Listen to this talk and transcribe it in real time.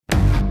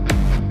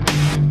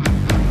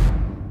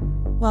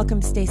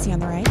Welcome to Stacy on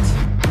the Right,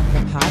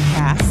 the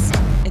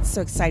podcast. It's so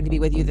exciting to be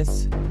with you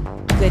this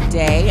good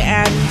day.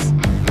 And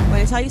I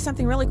want to tell you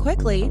something really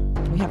quickly.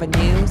 We have a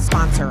new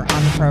sponsor on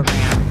the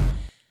program.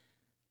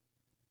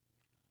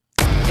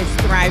 It's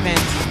Thrivent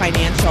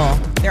Financial.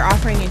 They're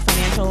offering a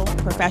financial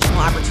professional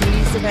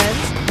opportunities event.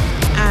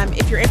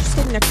 If you're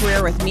interested in a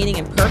career with meaning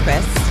and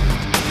purpose,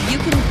 you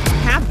can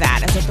have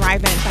that as a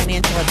Thrivent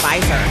Financial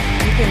advisor.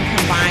 You can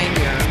combine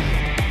your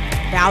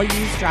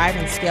values, drive,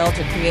 and skill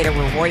to create a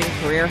rewarding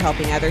career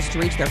helping others to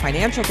reach their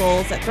financial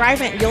goals. At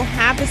Thrivent, you'll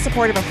have the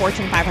support of a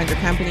Fortune 500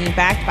 company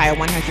backed by a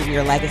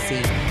 100-year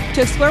legacy.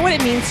 To explore what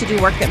it means to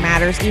do work that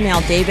matters,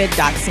 email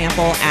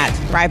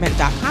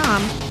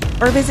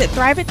david.sample@thrivent.com or visit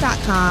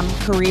thrivent.com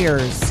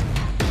careers.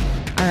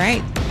 All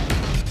right.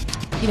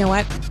 You know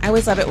what? I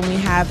always love it when we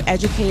have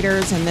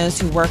educators and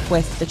those who work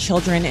with the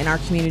children in our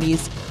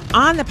communities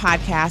on the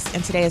podcast,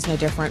 and today is no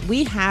different.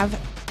 We have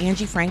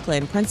Angie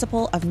Franklin,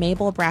 principal of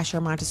Mabel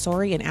Brasher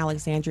Montessori in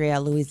Alexandria,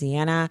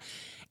 Louisiana.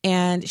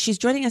 And she's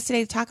joining us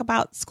today to talk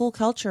about school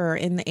culture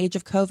in the age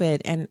of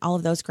COVID and all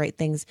of those great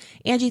things.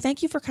 Angie,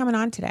 thank you for coming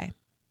on today.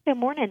 Good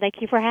morning.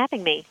 Thank you for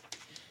having me.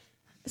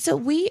 So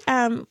we're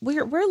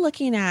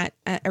looking at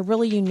a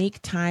really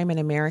unique time in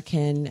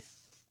American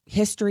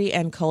history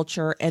and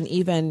culture and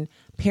even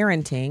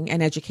parenting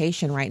and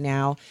education right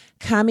now,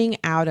 coming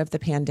out of the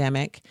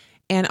pandemic.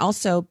 And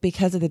also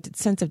because of the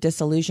sense of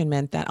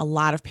disillusionment that a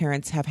lot of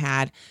parents have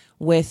had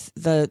with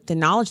the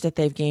knowledge that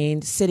they've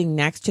gained sitting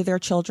next to their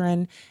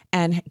children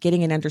and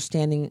getting an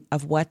understanding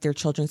of what their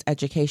children's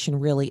education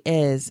really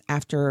is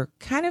after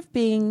kind of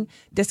being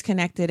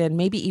disconnected and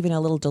maybe even a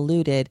little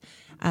diluted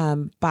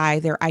by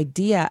their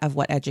idea of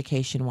what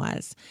education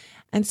was.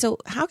 And so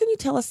how can you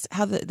tell us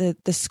how the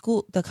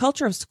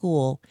culture of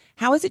school,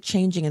 how is it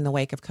changing in the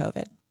wake of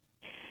COVID?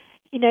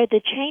 You know,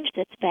 the change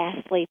that's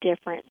vastly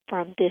different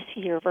from this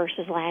year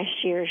versus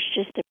last year is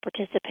just the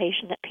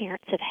participation that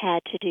parents have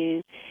had to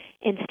do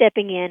in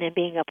stepping in and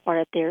being a part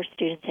of their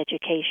students'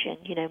 education.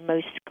 You know,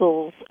 most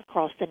schools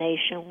across the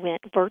nation went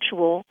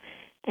virtual,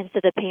 and so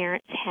the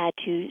parents had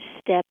to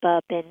step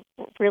up and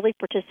really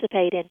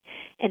participate in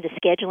the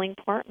scheduling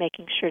part,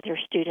 making sure their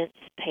students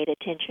paid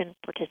attention,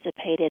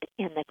 participated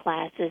in the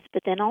classes,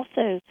 but then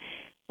also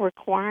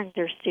requiring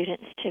their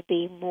students to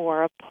be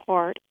more a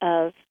part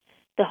of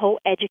the whole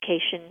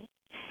education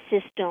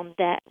system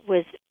that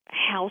was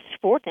housed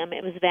for them.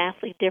 It was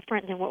vastly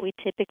different than what we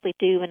typically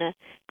do in a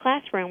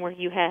classroom where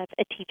you have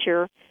a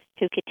teacher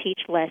who could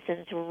teach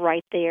lessons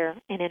right there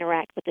and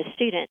interact with the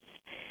students.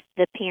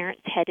 The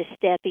parents had to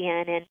step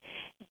in and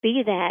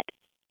be that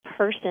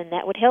person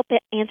that would help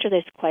answer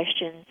those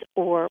questions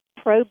or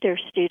probe their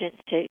students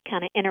to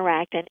kind of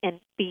interact and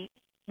be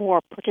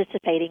more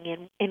participating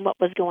in what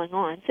was going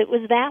on. So it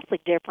was vastly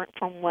different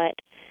from what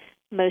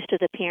most of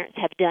the parents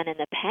have done in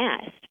the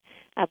past.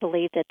 I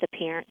believe that the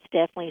parents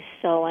definitely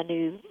saw a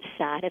new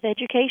side of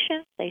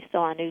education. They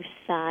saw a new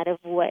side of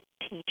what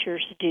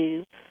teachers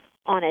do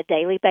on a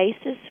daily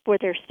basis for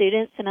their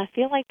students, and I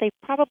feel like they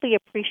probably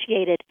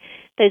appreciated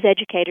those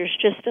educators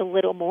just a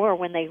little more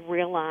when they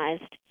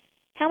realized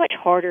how much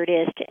harder it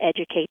is to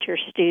educate your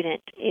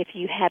student if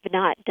you have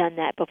not done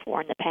that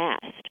before in the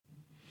past.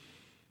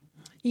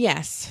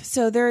 Yes.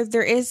 So there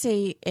is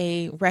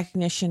a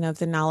recognition of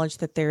the knowledge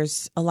that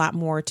there's a lot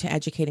more to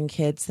educating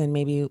kids than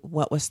maybe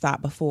what was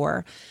thought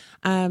before.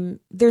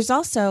 There's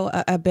also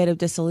a bit of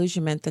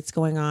disillusionment that's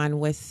going on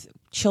with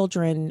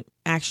children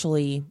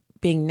actually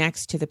being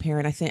next to the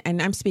parent. I think, and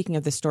I'm speaking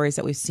of the stories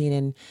that we've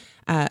seen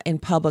in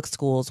public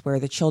schools where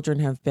the children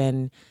have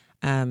been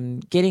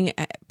getting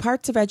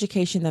parts of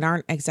education that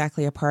aren't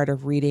exactly a part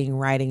of reading,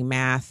 writing,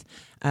 math,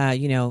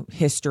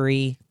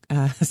 history,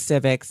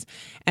 civics.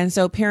 And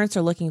so parents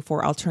are looking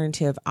for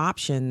alternative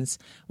options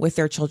with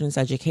their children's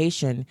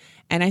education.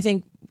 And I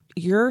think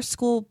your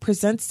school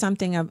presents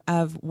something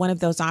of one of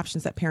those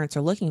options that parents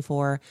are looking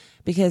for,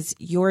 because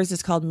yours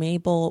is called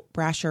Mabel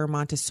Brasher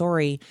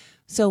Montessori.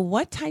 So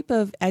what type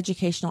of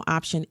educational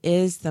option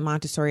is the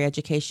Montessori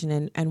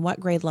education, and what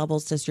grade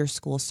levels does your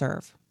school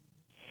serve?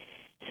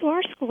 So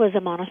our school is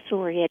a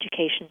Montessori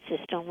education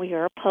system. We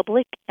are a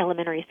public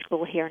elementary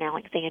school here in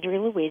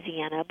Alexandria,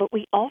 Louisiana, but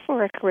we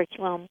offer a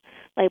curriculum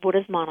labeled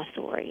as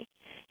Montessori.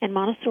 And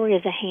Montessori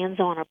is a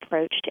hands-on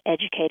approach to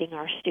educating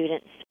our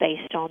students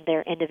based on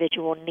their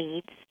individual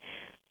needs,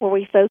 where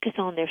we focus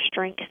on their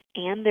strengths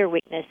and their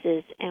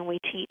weaknesses, and we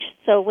teach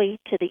solely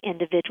to the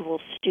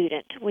individual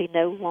student. We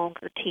no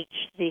longer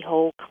teach the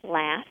whole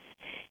class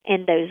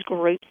in those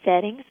group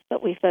settings,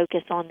 but we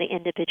focus on the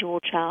individual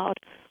child,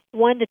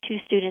 1 to 2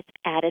 students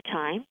at a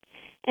time,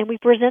 and we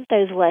present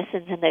those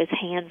lessons in those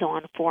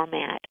hands-on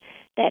format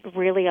that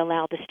really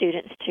allow the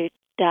students to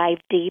dive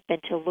deep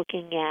into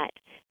looking at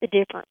the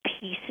different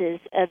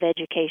pieces of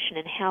education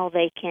and how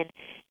they can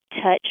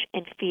touch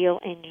and feel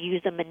and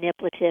use a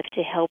manipulative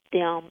to help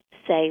them,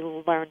 say,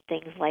 learn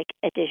things like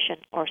addition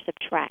or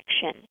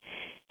subtraction.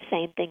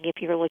 Same thing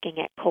if you're looking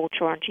at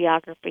culture and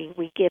geography.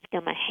 We give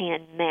them a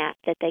hand map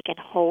that they can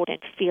hold and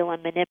feel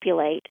and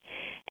manipulate.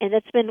 And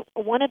that's been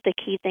one of the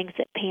key things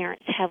that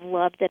parents have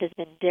loved that has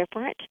been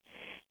different,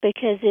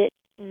 because it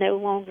no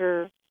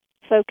longer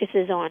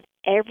focuses on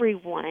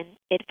everyone.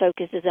 It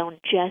focuses on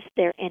just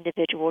their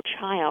individual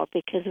child,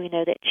 because we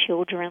know that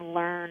children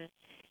learn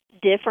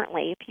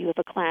differently. If you have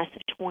a class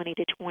of 20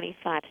 to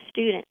 25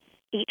 students,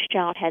 each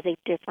child has a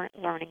different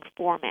learning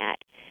format.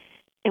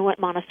 And what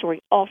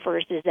Montessori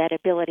offers is that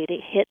ability to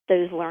hit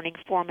those learning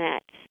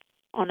formats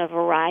on a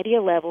variety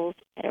of levels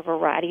at a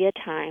variety of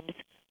times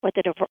with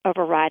a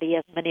variety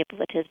of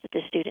manipulatives that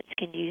the students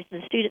can use.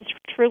 And the students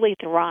truly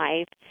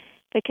thrive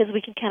because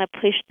we can kind of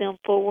push them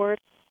forward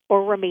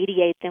or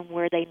remediate them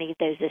where they need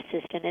those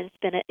assistance.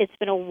 And it's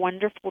been a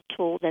wonderful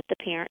tool that the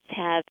parents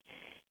have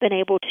been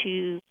able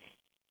to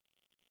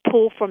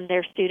pull from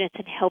their students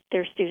and help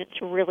their students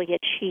really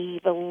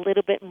achieve a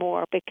little bit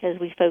more, because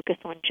we focus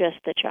on just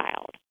the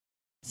child.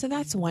 So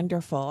that's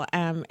wonderful.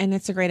 And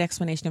it's a great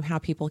explanation of how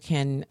people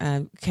can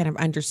kind of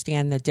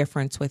understand the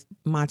difference with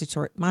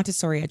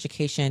Montessori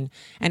education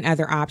and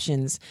other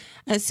options.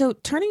 So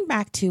turning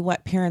back to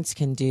what parents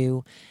can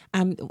do,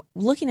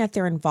 looking at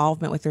their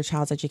involvement with their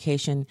child's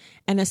education,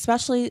 and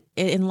especially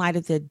in light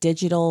of the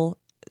digital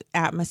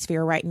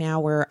atmosphere right now,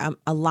 where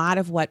a lot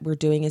of what we're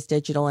doing is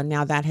digital, and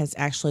now that has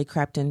actually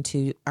crept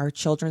into our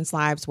children's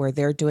lives where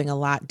they're doing a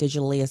lot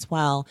digitally as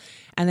well.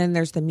 And then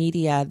there's the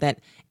media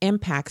that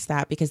impacts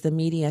that, because the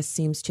media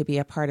seems to be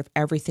a part of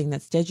everything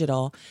that's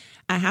digital.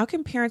 How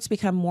can parents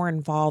become more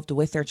involved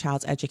with their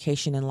child's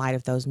education in light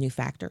of those new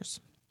factors?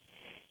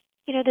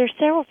 There's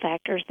several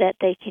factors that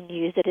they can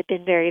use that have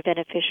been very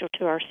beneficial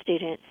to our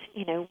students.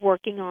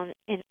 Working on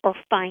or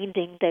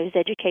finding those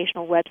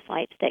educational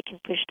websites that can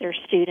push their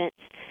students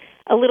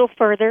a little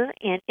further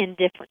in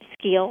different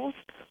skills.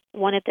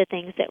 One of the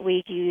things that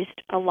we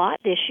used a lot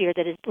this year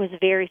that was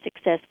very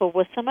successful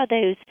was some of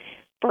those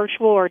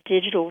virtual or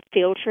digital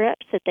field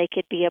trips that they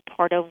could be a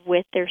part of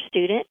with their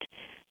student,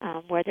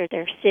 whether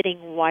they're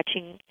sitting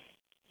watching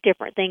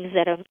different things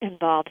that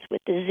involves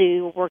with the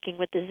zoo, working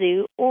with the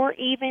zoo, or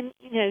even,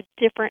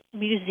 different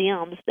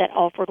museums that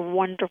offered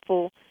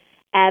wonderful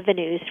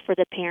avenues for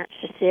the parents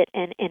to sit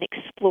and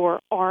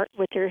explore art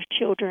with their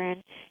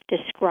children,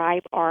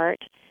 describe art.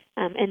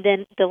 And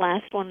then the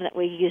last one that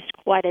we used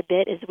quite a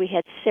bit is we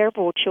had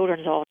several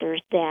children's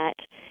authors that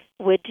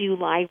would do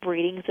live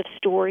readings of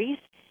stories.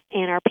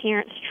 And our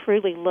parents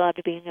truly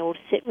loved being able to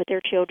sit with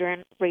their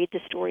children, read the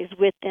stories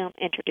with them,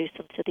 introduce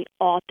them to the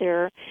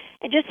author,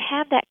 and just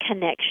have that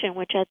connection,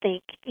 which I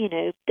think,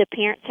 the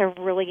parents have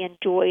really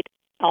enjoyed,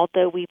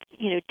 although we've,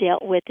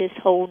 dealt with this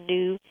whole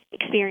new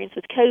experience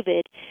with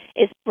COVID.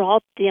 It's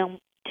brought them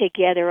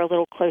together a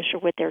little closer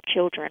with their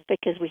children,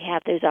 because we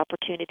have those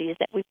opportunities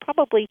that we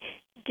probably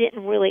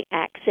didn't really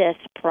access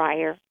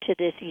prior to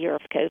this year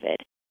of COVID.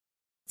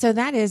 So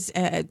that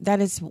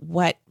is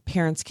what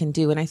parents can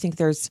do. And I think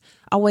there's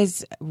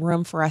always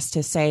room for us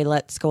to say,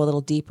 let's go a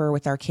little deeper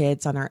with our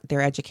kids on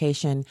their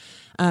education,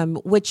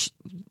 which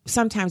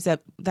sometimes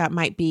that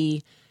might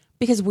be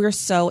because we're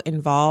so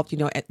involved,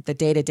 at the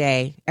day to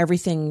day,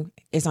 everything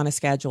is on a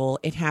schedule.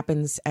 It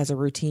happens as a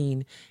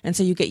routine. And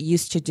so you get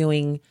used to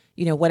doing,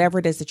 whatever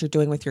it is that you're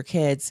doing with your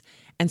kids.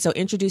 And so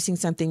introducing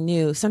something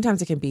new,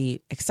 sometimes it can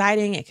be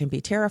exciting, it can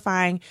be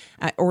terrifying,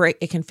 or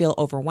it can feel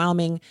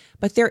overwhelming.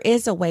 But there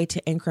is a way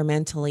to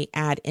incrementally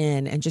add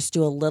in and just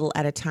do a little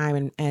at a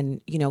time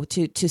and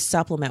to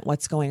supplement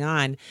what's going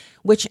on,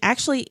 which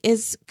actually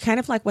is kind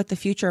of like what the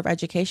future of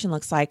education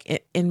looks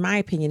like. In my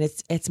opinion,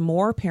 it's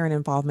more parent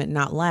involvement,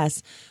 not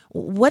less.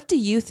 What do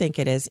you think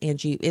it is,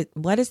 Angie?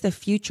 What is the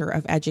future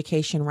of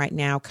education right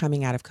now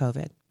coming out of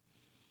COVID?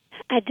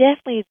 I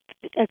definitely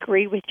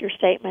agree with your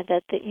statement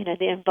that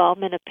the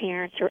involvement of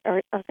parents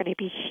are going to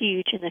be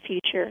huge in the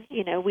future.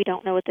 We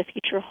don't know what the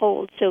future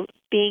holds. So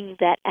being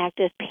that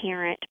active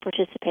parent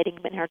participating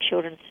in our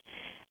children's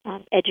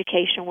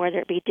education, whether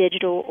it be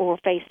digital or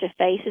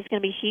face-to-face, is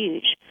going to be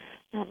huge.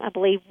 I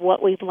believe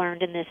what we've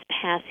learned in this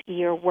past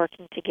year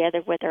working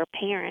together with our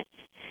parents,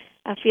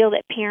 I feel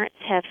that parents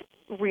have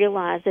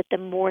realized that the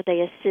more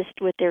they assist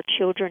with their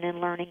children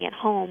in learning at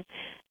home,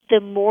 the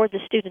more the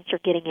students are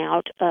getting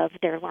out of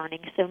their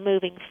learning. So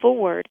moving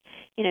forward,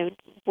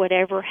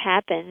 whatever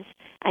happens,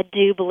 I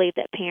do believe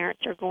that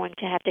parents are going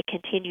to have to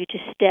continue to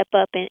step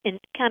up and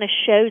kind of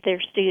show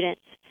their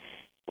students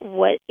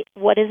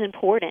what is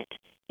important,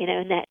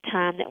 in that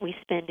time that we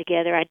spend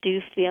together. I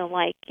do feel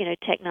like,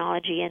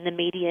 technology and the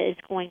media is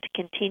going to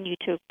continue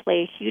to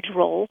play a huge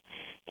role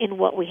in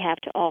what we have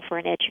to offer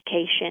in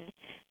education.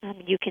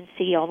 You can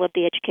see all of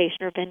the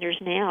educational vendors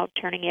now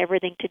turning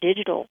everything to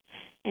digital.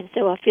 And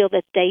so I feel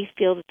that they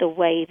feel that the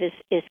wave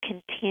is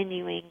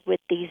continuing with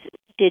these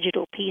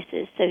digital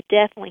pieces. So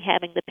definitely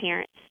having the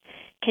parents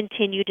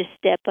continue to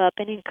step up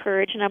and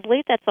encourage. And I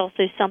believe that's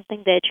also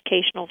something the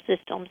educational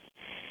systems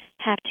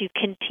have to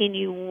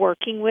continue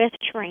working with,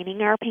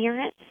 training our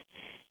parents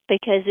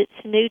because it's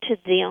new to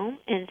them.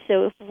 And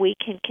so if we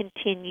can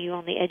continue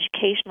on the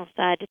educational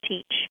side to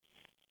teach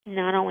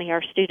not only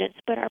our students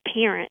but our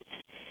parents,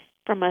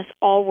 from us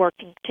all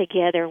working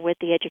together with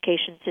the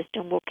education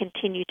system, we'll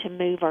continue to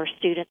move our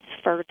students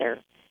further,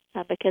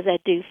 because I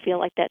do feel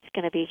like that's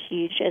going to be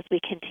huge as we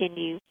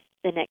continue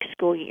the next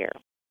school year.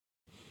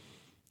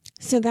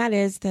 So that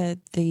is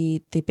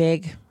the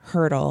big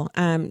hurdle.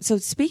 So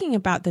speaking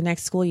about the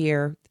next school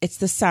year, it's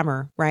the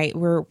summer, right?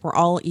 We're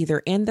all either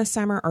in the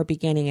summer or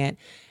beginning it.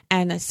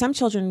 And some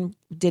children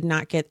did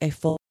not get a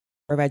full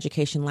of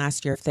education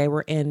last year if they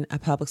were in a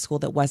public school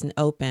that wasn't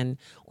open,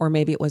 or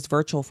maybe it was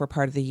virtual for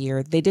part of the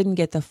year. They didn't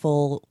get the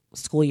full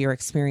school year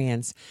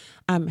experience.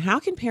 How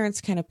can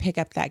parents kind of pick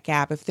up that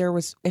gap? If there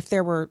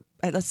were,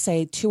 let's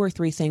say, 2 or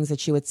 3 things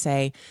that you would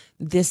say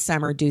this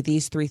summer, do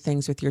these 3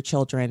 things with your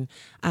children,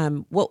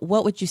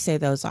 what would you say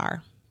those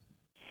are?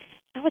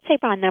 I would say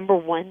my number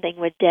one thing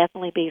would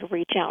definitely be to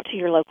reach out to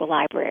your local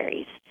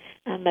libraries.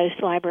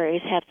 Most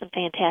libraries have some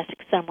fantastic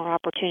summer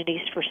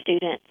opportunities for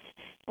students.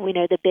 We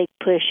know the big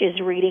push is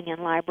reading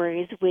in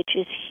libraries, which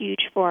is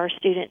huge for our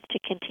students to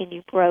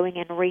continue growing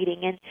and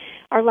reading. And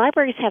our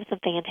libraries have some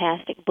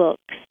fantastic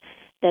books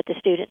that the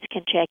students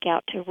can check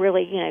out to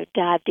really,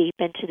 dive deep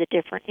into the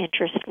different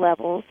interest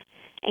levels.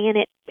 And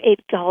it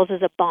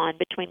causes a bond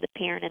between the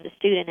parent and the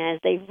student as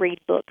they read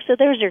books. So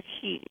those are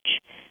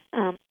huge.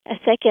 A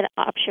second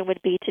option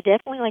would be to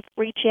definitely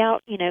reach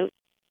out,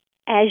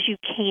 as you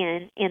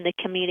can in the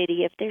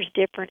community if there's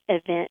different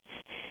events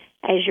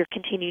as you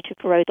continue to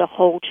grow the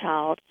whole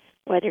child,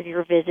 whether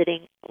you're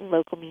visiting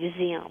local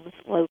museums,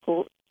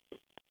 local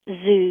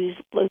zoos,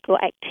 local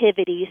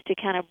activities to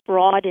kind of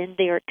broaden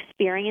their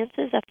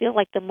experiences. I feel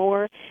like the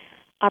more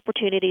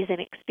opportunities and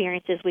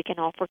experiences we can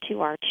offer to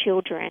our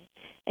children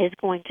is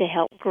going to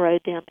help grow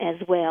them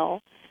as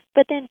well.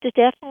 But then to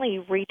definitely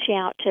reach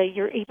out to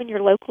even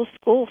your local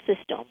school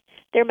system.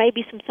 There may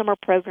be some summer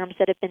programs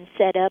that have been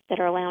set up that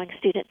are allowing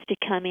students to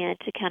come in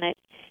to kind of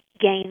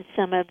gain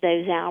some of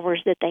those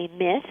hours that they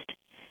missed.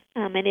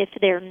 And if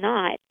they're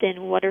not,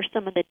 then what are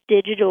some of the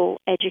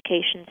digital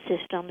education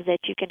systems that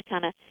you can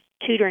kind of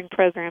tutoring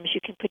programs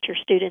you can put your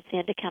students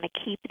in to kind of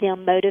keep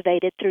them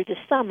motivated through the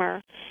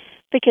summer,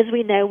 because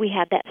we know we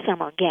have that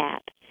summer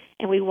gap,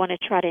 and we want to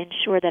try to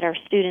ensure that our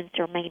students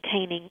are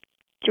maintaining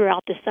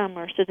throughout the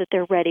summer so that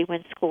they're ready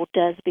when school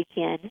does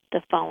begin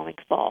the following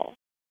fall.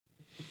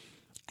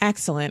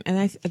 Excellent.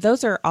 And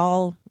those are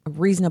all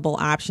reasonable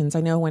options.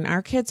 I know when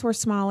our kids were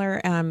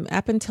smaller,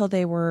 up until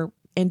they were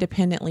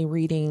independently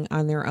reading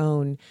on their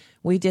own,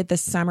 we did the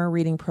summer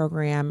reading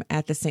program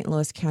at the St.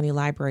 Louis County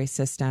Library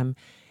System,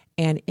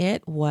 and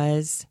it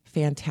was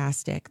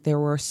fantastic. There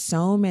were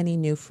so many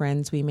new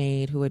friends we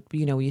made who would,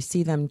 you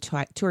see them 2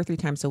 or 3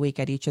 times a week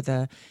at each of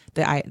the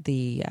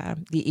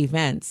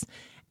events.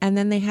 And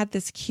then they had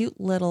this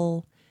cute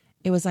little,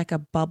 it was like a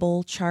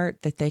bubble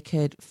chart that they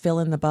could fill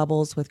in the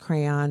bubbles with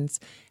crayons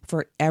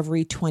for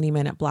every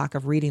 20-minute block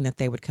of reading that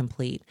they would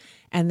complete.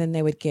 And then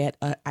they would get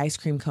an ice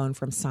cream cone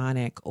from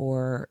Sonic,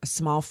 or a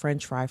small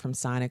French fry from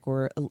Sonic,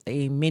 or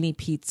a mini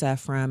pizza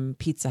from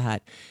Pizza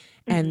Hut.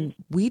 Mm-hmm. And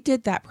we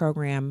did that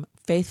program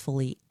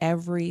faithfully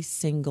every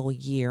single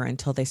year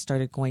until they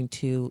started going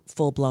to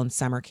full-blown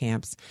summer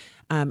camps.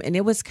 And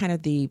it was kind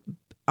of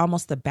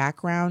almost the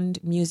background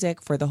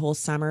music for the whole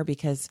summer,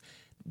 because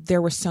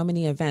there were so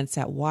many events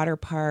at water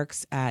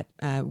parks, at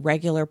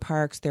regular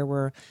parks. There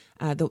were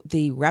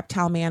the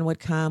reptile man would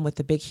come with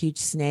the big, huge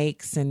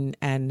snakes and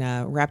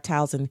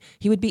reptiles, and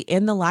he would be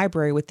in the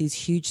library with these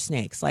huge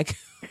snakes.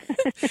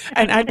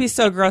 And I'd be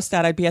so grossed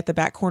out. I'd be at the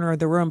back corner of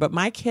the room, but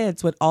my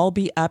kids would all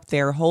be up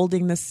there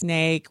holding the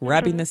snake,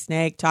 rubbing the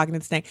snake, talking to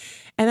the snake.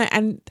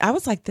 And I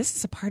was like, this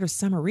is a part of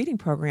summer reading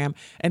program.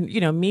 And,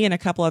 me and a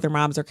couple other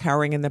moms are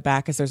cowering in the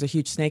back because there's a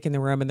huge snake in the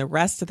room, and the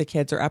rest of the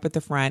kids are up at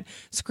the front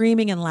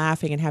screaming and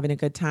laughing and having a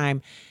good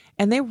time.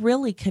 And they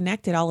really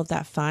connected all of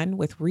that fun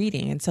with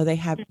reading. And so they've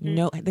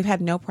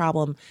had no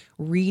problem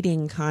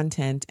reading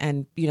content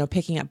and,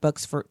 picking up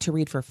books to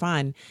read for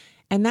fun.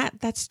 And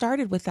that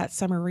started with that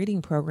summer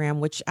reading program,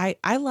 which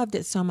I loved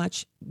it so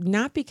much,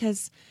 not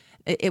because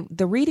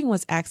the reading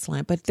was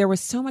excellent, but there was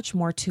so much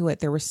more to it.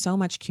 There was so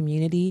much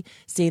community,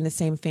 seeing the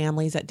same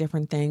families at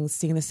different things,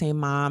 seeing the same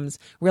moms,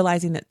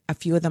 realizing that a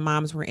few of the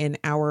moms were in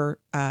our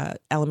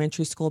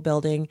elementary school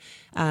building.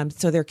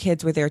 So their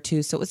kids were there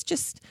too. So it was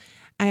just,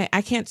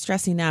 I can't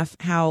stress enough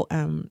how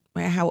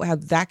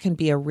that can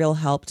be a real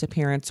help to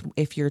parents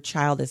if your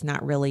child is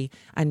not really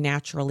a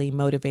naturally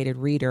motivated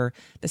reader.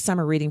 The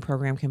summer reading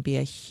program can be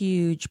a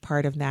huge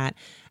part of that.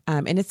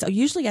 And it's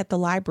usually at the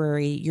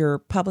library. Your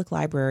public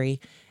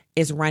library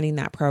is running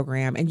that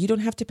program, and you don't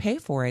have to pay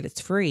for it. It's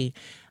free.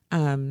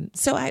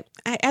 So I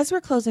as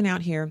we're closing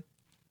out here,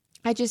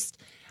 I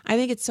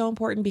think it's so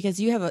important, because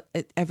you have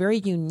a very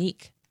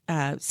unique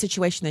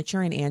situation that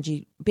you're in,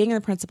 Angie, being the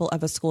principal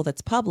of a school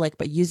that's public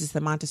but uses the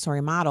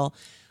Montessori model.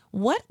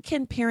 What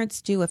can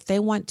parents do if they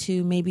want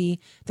to, maybe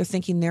they're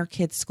thinking their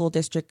kid's school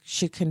district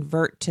should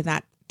convert to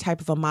that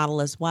type of a model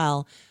as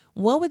well?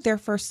 what would their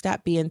first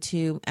step be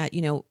into,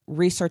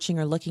 researching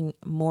or looking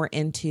more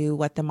into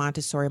what the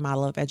Montessori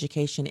model of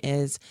education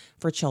is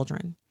for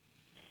children?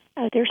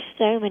 Oh, there's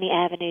so many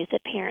avenues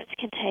that parents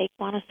can take.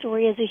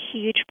 Montessori is a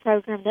huge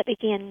program that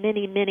began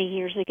many, many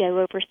years ago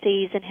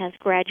overseas and has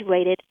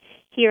graduated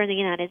here in the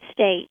United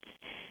States.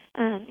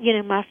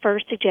 My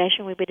first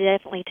suggestion would be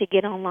definitely to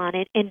get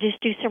online and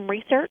just do some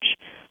research,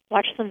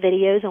 watch some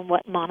videos on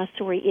what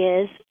Montessori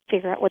is,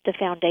 figure out what the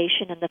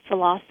foundation and the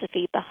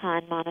philosophy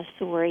behind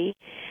Montessori.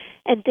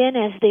 And then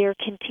as they're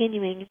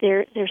continuing,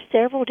 there's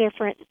several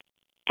different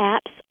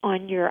apps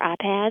on your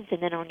iPads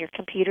and then on your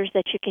computers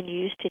that you can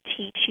use to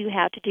teach you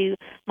how to do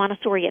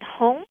Montessori at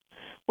home,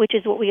 which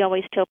is what we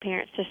always tell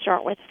parents to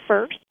start with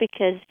first,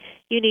 because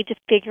you need to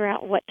figure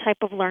out what type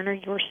of learner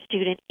your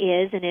student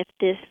is and if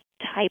this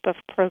type of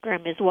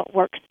program is what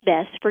works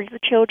best for your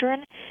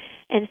children.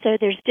 And so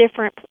there's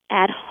different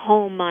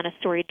at-home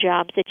Montessori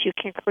jobs that you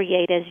can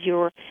create as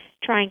you're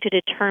trying to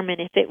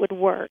determine if it would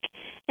work.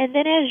 And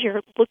then as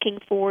you're looking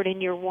forward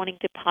and you're wanting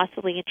to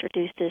possibly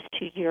introduce this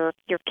to your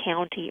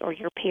county or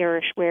your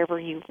parish, wherever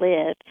you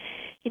live,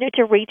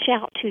 to reach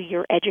out to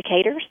your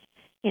educators.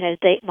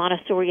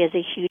 Montessori is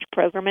a huge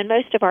program, and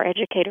most of our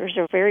educators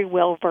are very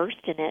well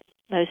versed in it.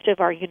 Most of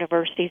our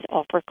universities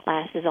offer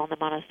classes on the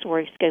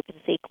Montessori scope and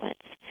sequence.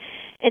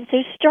 And so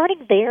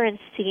starting there and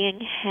seeing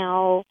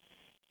how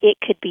it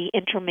could be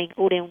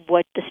intermingled in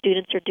what the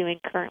students are doing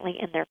currently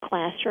in their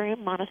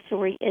classroom.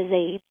 Montessori is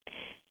a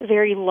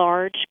very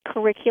large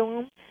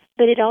curriculum,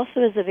 but it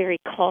also is a very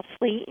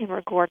costly in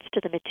regards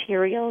to the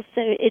materials.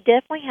 So it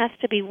definitely has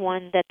to be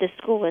one that the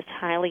school is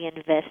highly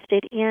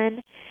invested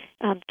in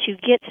to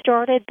get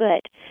started,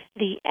 but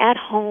the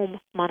at-home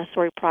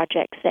Montessori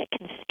projects that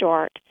can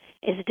start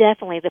is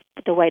definitely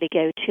the way to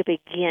go to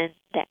begin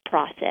that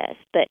process.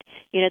 But,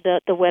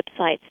 the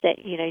websites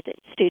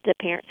that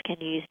parents can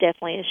use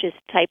definitely is just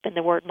type in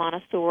the word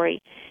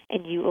Montessori,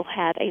 and you will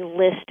have a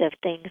list of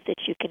things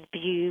that you can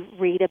view,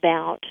 read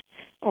about,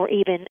 or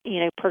even,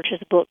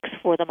 purchase books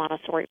for the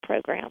Montessori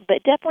program.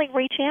 But definitely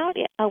reach out.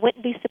 I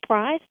wouldn't be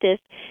surprised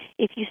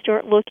if you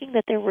start looking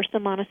that there were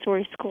some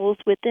Montessori schools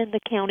within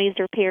the counties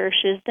or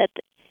parishes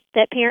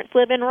that parents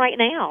live in right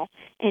now,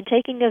 and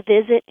taking a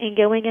visit and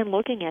going and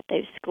looking at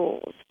those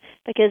schools,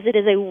 because it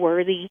is a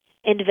worthy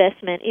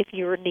investment if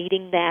you're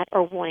needing that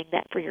or wanting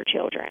that for your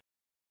children.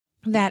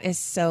 That is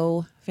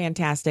so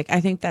fantastic.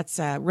 I think that's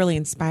really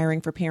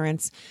inspiring for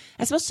parents,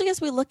 especially as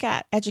we look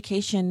at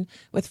education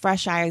with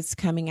fresh eyes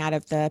coming out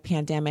of the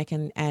pandemic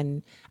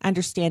and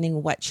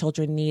understanding what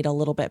children need a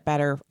little bit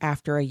better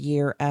after a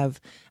year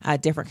of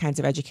different kinds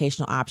of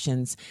educational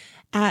options.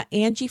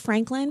 Angie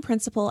Franklin,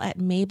 principal at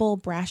Mabel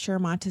Brasher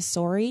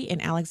Montessori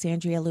in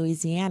Alexandria,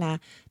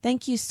 Louisiana.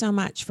 Thank you so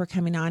much for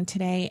coming on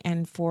today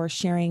and for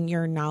sharing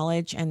your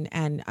knowledge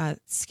and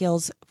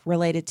skills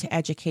related to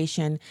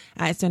education.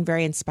 It's been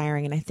very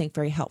inspiring and I think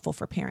very helpful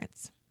for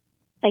parents.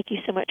 Thank you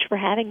so much for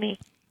having me.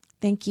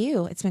 Thank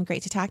you. It's been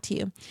great to talk to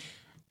you.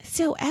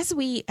 So as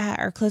we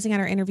are closing out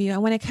our interview, I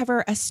want to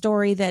cover a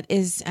story that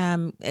is,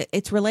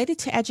 it's related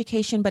to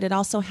education, but it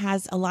also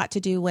has a lot to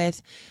do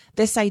with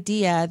this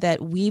idea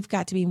that we've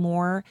got to be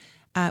more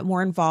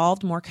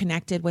involved, more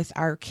connected with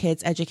our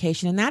kids'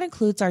 education. And that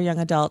includes our young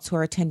adults who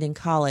are attending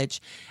college.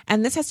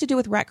 And this has to do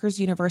with Rutgers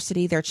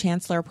University. Their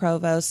chancellor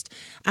provost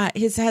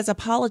has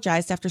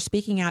apologized after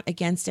speaking out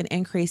against an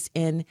increase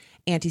in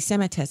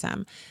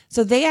anti-Semitism.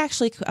 So they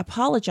actually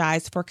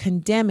apologized for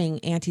condemning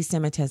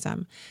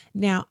anti-Semitism.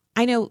 Now,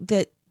 I know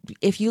that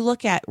if you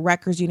look at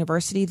Rutgers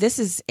University, this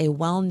is a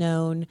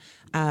well-known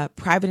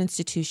private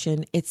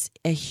institution. It's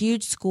a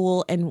huge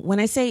school. And when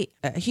I say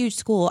a huge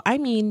school, I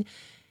mean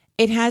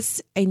it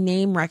has a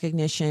name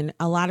recognition.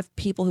 A lot of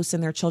people who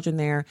send their children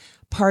there,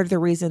 part of the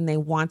reason they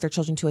want their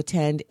children to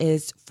attend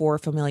is for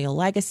familial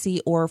legacy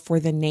or for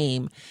the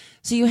name.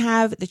 So you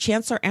have the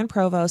chancellor and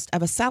provost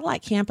of a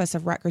satellite campus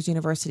of Rutgers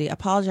University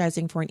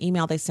apologizing for an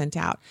email they sent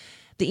out.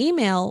 The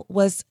email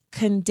was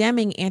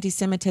condemning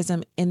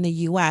anti-Semitism in the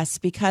U.S.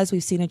 because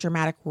we've seen a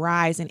dramatic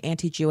rise in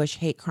anti-Jewish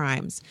hate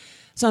crimes.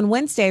 So on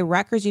Wednesday,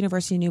 Rutgers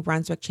University New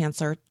Brunswick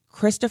Chancellor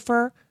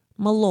Christopher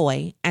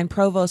Malloy and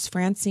Provost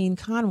Francine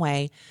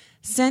Conway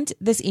sent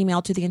this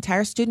email to the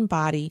entire student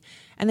body,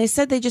 and they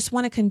said they just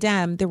want to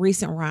condemn the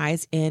recent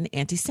rise in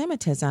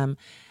anti-Semitism.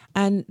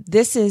 And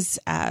this is,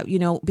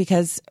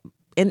 because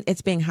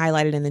it's being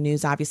highlighted in the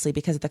news, obviously,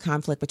 because of the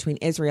conflict between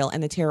Israel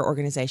and the terror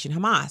organization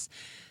Hamas.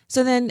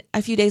 So then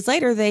a few days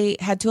later, they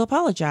had to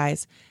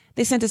apologize.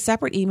 They sent a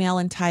separate email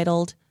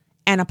entitled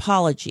An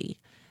Apology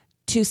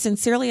to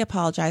sincerely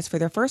apologize for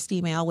their first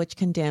email, which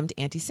condemned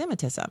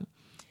anti-Semitism.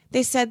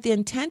 They said the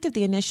intent of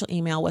the initial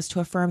email was to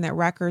affirm that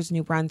Rutgers,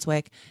 New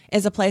Brunswick,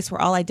 is a place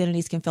where all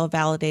identities can feel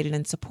validated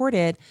and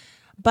supported,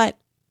 but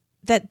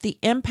that the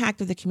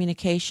impact of the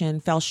communication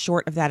fell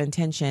short of that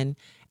intention.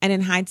 And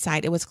in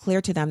hindsight, it was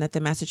clear to them that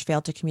the message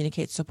failed to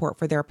communicate support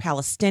for their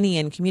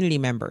Palestinian community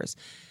members.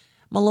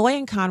 Malloy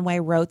and Conway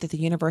wrote that the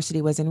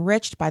university was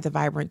enriched by the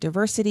vibrant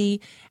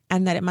diversity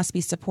and that it must be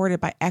supported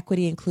by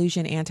equity,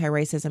 inclusion,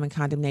 anti-racism, and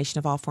condemnation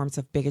of all forms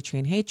of bigotry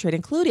and hatred,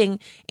 including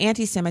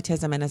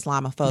anti-Semitism and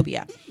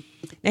Islamophobia.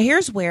 Now,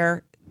 here's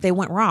where they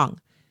went wrong.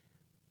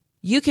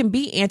 You can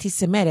be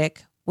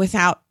anti-Semitic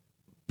without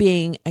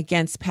being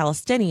against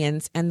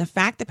Palestinians, and the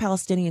fact that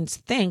Palestinians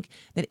think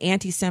that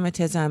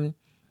anti-Semitism,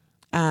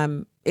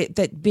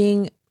 that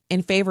being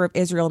in favor of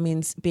Israel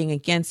means being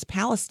against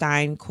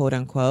Palestine, quote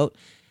unquote,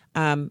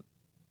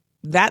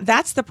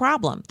 that's the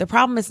problem. The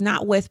problem is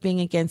not with being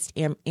against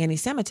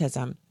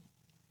anti-Semitism.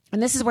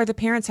 And this is where the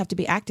parents have to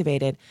be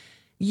activated.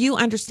 You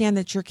understand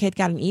that your kid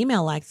got an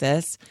email like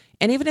this.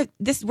 And even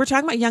if we're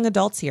talking about young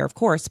adults here, of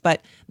course,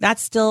 but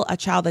that's still a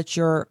child that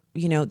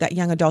that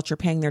young adult, you're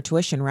paying their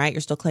tuition, right?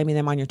 You're still claiming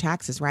them on your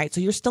taxes, right?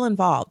 So you're still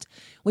involved,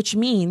 which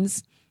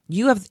means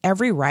you have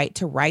every right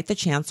to write the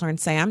chancellor and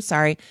say, I'm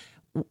sorry.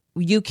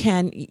 You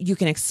can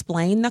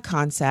explain the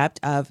concept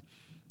of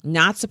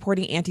not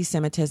supporting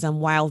anti-Semitism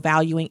while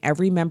valuing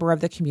every member of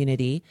the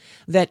community,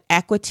 that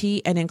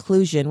equity and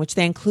inclusion, which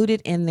they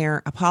included in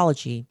their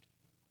apology.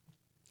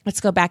 Let's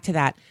go back to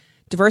that.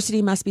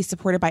 Diversity must be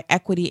supported by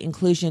equity,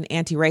 inclusion,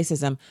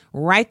 anti-racism.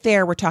 Right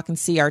there, we're talking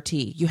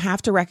CRT. You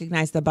have to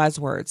recognize the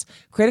buzzwords.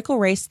 Critical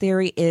race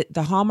theory,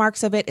 the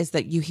hallmarks of it is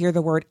that you hear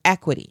the word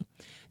equity,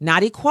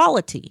 not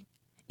equality.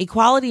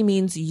 Equality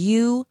means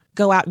you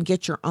go out and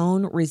get your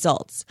own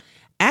results.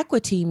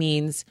 Equity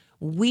means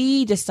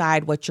we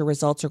decide what your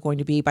results are going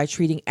to be by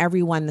treating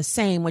everyone the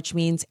same, which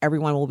means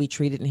everyone will be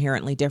treated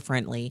inherently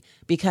differently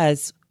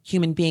because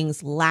human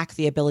beings lack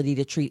the ability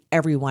to treat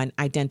everyone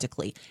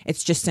identically.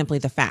 It's just simply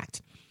the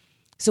fact.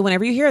 So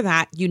whenever you hear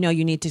that, you know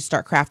you need to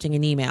start crafting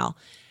an email.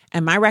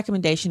 And my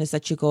recommendation is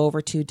that you go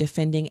over to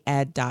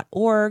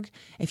defendinged.org.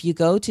 If you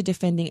go to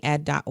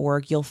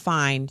defendinged.org, you'll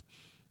find,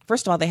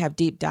 first of all, they have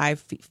deep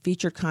dive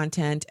featured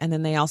content, and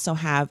then they also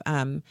have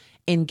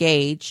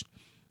Engage.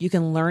 You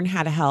can learn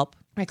how to help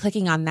by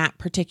clicking on that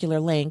particular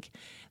link.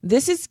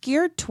 This is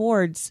geared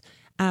towards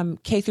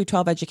K through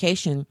 12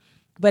 education.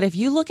 But if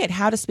you look at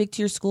how to speak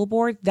to your school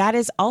board, that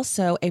is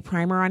also a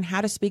primer on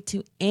how to speak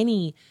to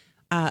any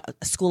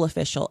school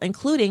official,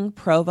 including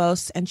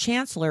provosts and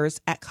chancellors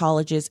at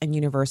colleges and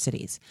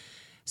universities.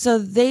 So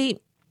these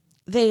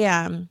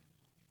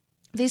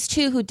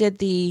two who did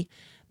the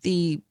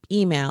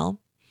email,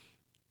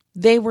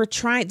 they're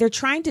trying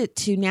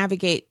to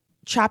navigate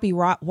choppy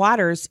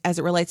waters as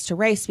it relates to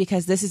race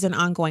because this is an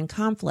ongoing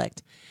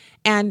conflict.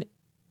 And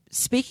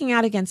speaking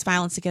out against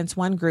violence against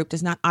one group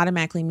does not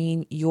automatically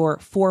mean you're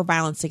for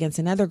violence against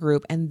another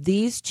group. And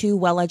these two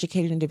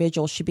well-educated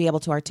individuals should be able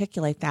to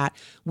articulate that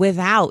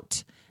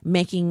without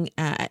making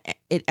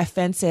it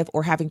offensive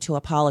or having to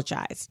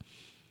apologize.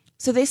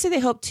 So they say they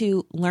hope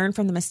to learn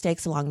from the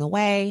mistakes along the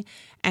way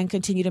and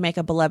continue to make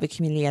a beloved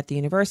community at the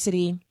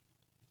university.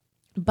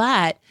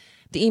 But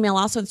the email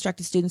also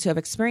instructed students who have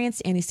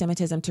experienced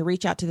anti-Semitism to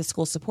reach out to the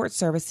school support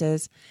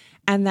services,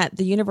 and that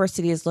the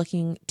university is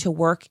looking to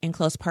work in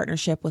close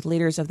partnership with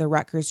leaders of the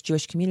Rutgers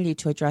Jewish community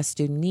to address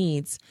student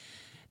needs.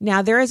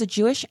 Now, there is a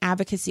Jewish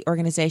advocacy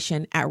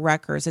organization at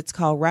Rutgers. It's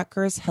called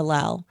Rutgers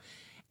Hillel.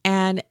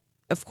 And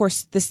of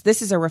course,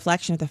 this is a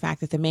reflection of the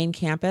fact that the main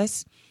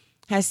campus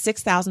has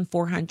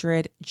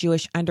 6,400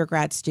 Jewish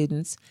undergrad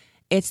students.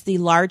 It's the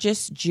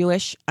largest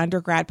Jewish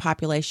undergrad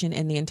population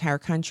in the entire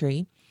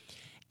country.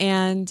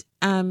 And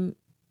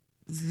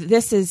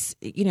this is,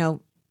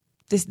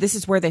 this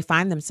is where they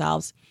find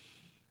themselves.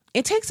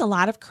 It takes a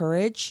lot of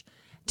courage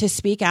to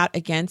speak out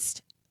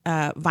against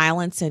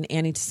violence and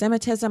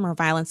anti-Semitism or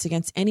violence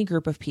against any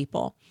group of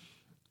people.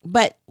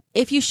 But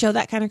if you show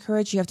that kind of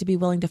courage, you have to be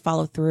willing to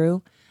follow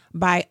through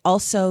by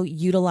also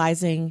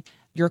utilizing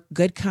your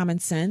good common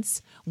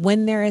sense.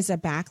 When there is a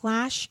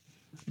backlash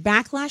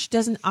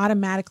doesn't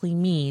automatically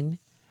mean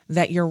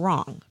that you're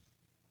wrong.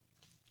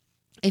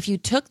 If you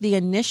took the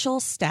initial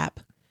step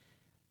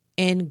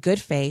in good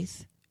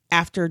faith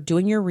after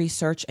doing your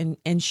research and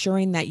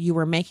ensuring that you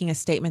were making a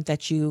statement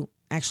that you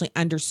actually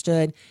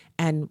understood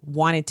and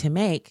wanted to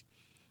make,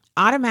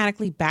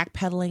 automatically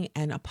backpedaling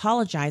and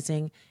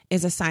apologizing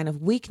is a sign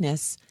of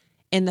weakness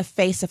in the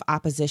face of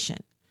opposition.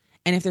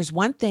 And if there's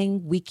one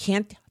thing we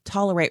can't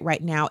tolerate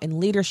right now in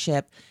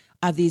leadership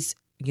of these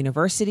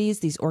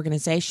universities, these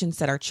organizations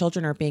that our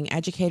children are being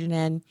educated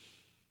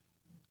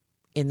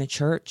in the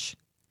church,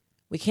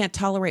 we can't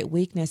tolerate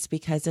weakness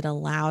because it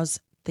allows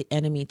the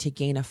enemy to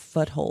gain a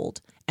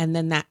foothold. And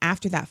then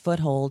after that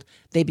foothold,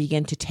 they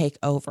begin to take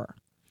over.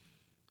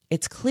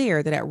 It's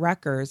clear that at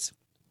Rutgers,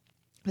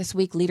 this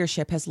weak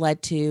leadership has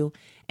led to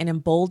an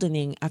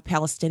emboldening of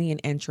Palestinian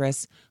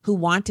interests who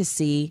want to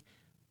see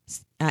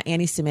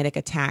anti-Semitic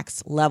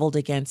attacks leveled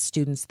against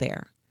students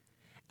there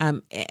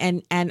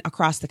and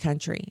across the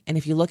country. And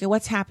if you look at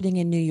what's happening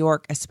in New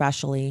York,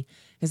 especially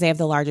because they have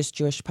the largest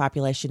Jewish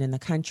population in the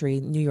country,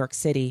 New York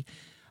City,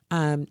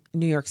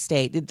 New York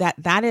State,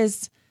 that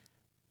is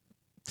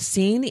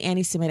seeing the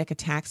anti-Semitic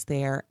attacks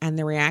there and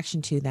the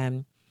reaction to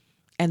them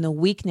and the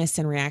weakness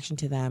in reaction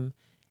to them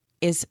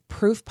is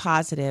proof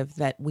positive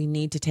that we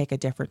need to take a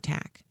different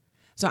tack.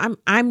 So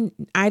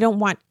I don't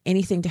want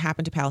anything to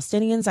happen to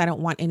Palestinians. I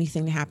don't want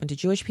anything to happen to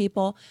Jewish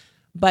people.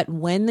 But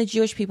when the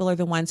Jewish people are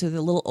the ones who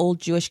the little old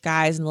Jewish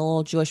guys and the little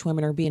old Jewish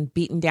women are being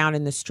beaten down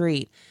in the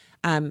street,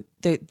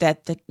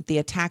 the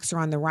attacks are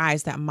on the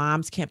rise, that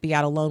moms can't be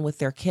out alone with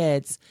their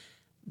kids,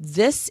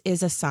 this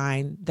is a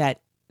sign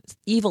that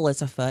evil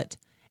is afoot.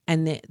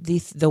 And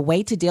the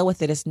way to deal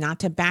with it is not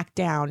to back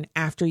down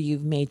after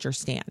you've made your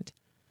stand.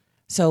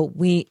 So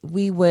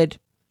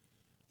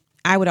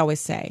I would always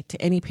say to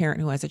any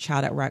parent who has a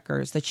child at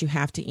Rutgers that you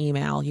have to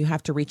email, you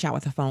have to reach out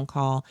with a phone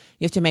call.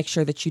 You have to make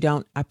sure that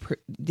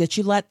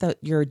you let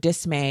your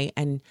dismay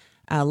and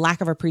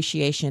lack of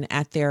appreciation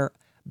at their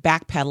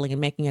backpedaling and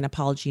making an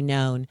apology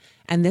known.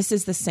 And this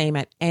is the same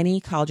at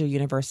any college or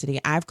university.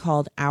 I've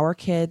called our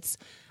kids'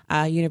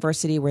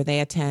 university where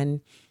they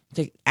attend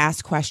to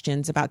ask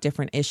questions about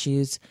different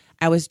issues.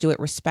 I always do it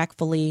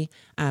respectfully.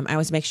 I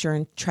always make sure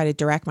and try to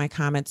direct my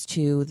comments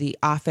to the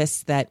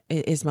office that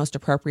is most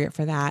appropriate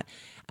for that.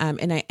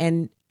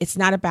 And it's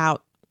not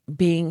about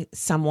being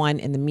someone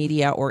in the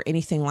media or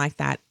anything like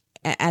that.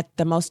 At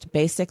the most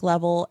basic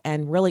level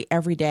and really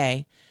every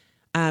day,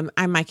 I'm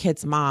my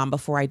kid's mom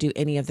before I do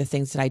any of the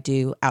things that I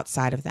do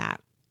outside of that.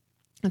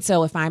 And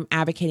so if I'm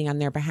advocating on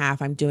their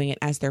behalf, I'm doing it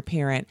as their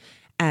parent.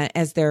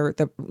 As they're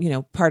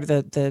part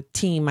of the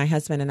team, my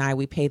husband and I,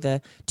 we pay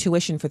the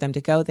tuition for them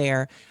to go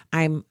there.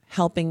 I'm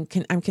helping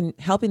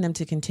them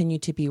to continue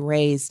to be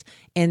raised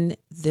in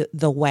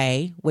the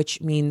way, which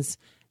means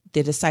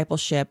the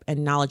discipleship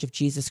and knowledge of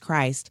Jesus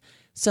Christ.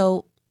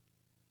 So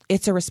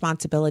it's a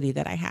responsibility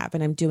that I have,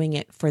 and I'm doing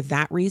it for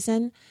that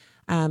reason.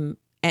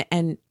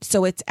 And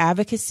so it's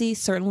advocacy,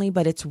 certainly,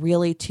 but it's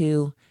really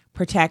to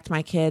protect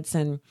my kids.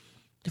 And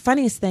the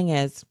funniest thing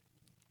is,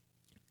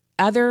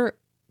 other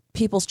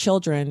people's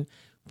children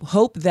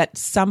hope that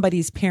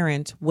somebody's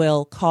parent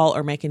will call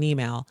or make an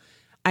email.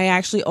 I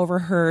actually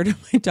overheard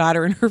my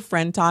daughter and her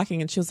friend talking,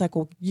 and she was like,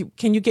 well,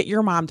 can you get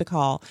your mom to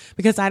call?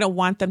 Because I don't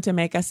want them to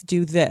make us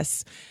do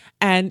this.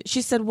 And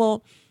she said,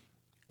 well,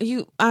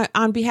 you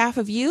on behalf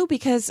of you,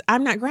 because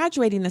I'm not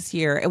graduating this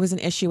year. It was an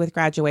issue with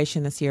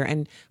graduation this year,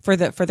 and for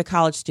the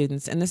college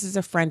students. And this is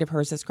a friend of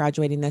hers that's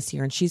graduating this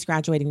year, and she's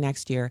graduating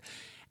next year.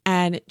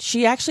 And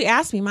she actually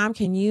asked me, Mom,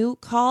 can you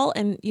call?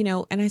 And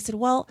I said,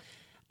 well,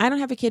 I don't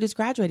have a kid who's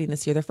graduating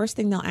this year. The first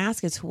thing they'll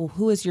ask is, well,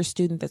 who is your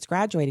student that's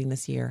graduating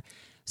this year?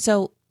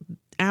 So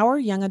our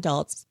young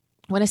adults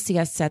want to see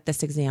us set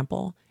this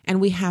example,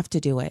 and we have to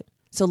do it.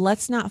 So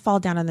let's not fall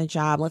down on the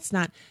job. Let's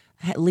not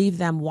leave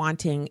them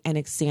wanting an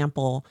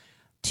example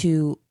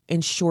to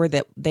ensure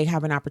that they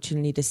have an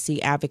opportunity to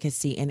see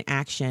advocacy in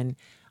action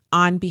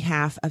on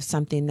behalf of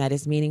something that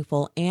is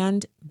meaningful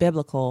and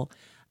biblical.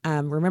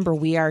 Remember,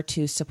 we are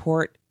to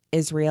support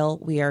Israel.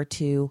 We are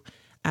to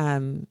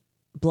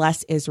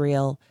bless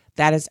Israel.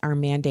 That is our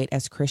mandate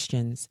as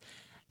Christians.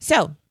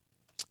 So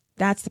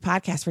that's the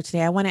podcast for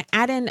today. I want to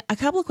add in a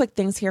couple of quick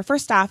things here.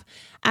 First off,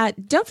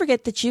 don't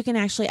forget that you can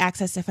actually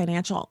access a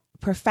financial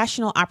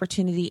professional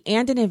opportunity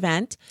and an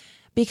event,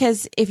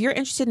 because if you're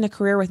interested in a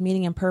career with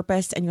meaning and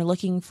purpose and you're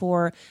looking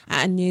for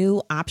a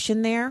new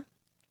option there,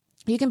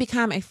 you can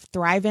become a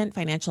Thrivent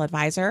financial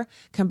advisor,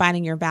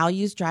 combining your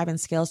values, drive, and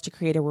skills to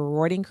create a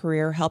rewarding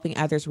career, helping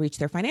others reach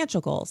their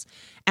financial goals.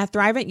 At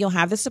Thrivent, you'll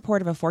have the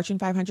support of a Fortune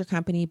 500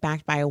 company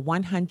backed by a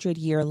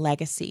 100-year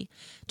legacy.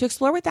 To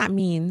explore what that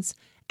means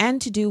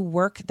and to do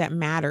work that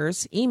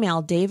matters,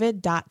 email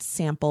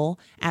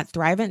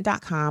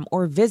david.sample@thrivent.com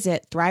or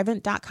visit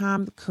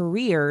thrivent.com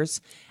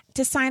careers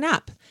to sign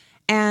up.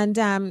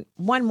 And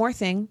one more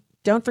thing.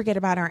 Don't forget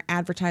about our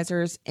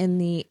advertisers in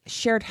the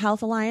Shared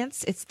Health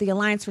Alliance. It's the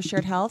Alliance for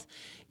Shared Health.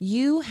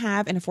 You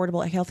have an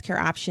affordable healthcare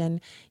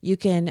option. You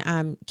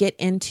can get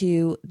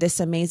into this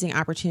amazing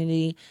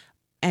opportunity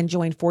and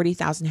join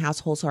 40,000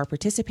 households who are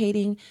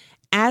participating.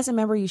 As a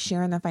member, you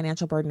share in the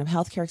financial burden of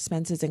healthcare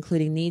expenses,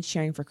 including needs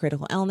sharing for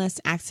critical illness,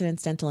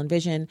 accidents, dental, and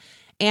vision.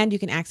 And you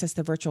can access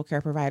the virtual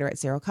care provider at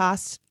zero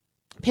cost.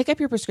 Pick up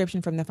your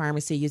prescription from the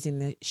pharmacy using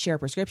the Share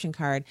prescription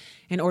card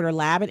and order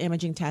lab and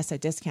imaging tests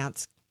at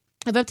discounts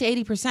of up to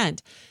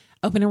 80%.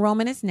 Open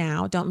enrollment is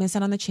now. Don't miss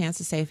out on the chance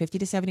to save 50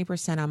 to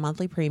 70% on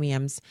monthly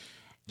premiums.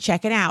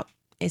 Check it out.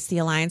 It's the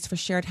Alliance for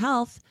Shared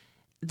Health.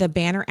 The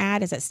banner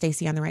ad is at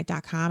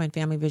stacyontheright.com and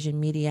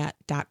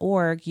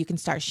familyvisionmedia.org. You can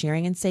start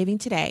sharing and saving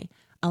today.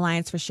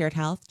 Alliance for Shared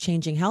Health,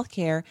 changing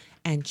healthcare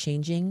and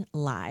changing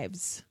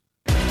lives.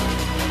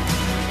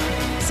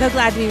 So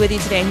glad to be with you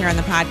today here on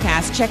the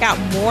podcast. Check out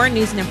more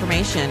news and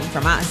information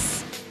from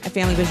us at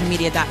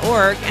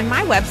familyvisionmedia.org and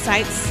my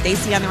website,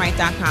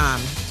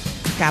 stacyontheright.com.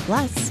 God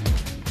bless.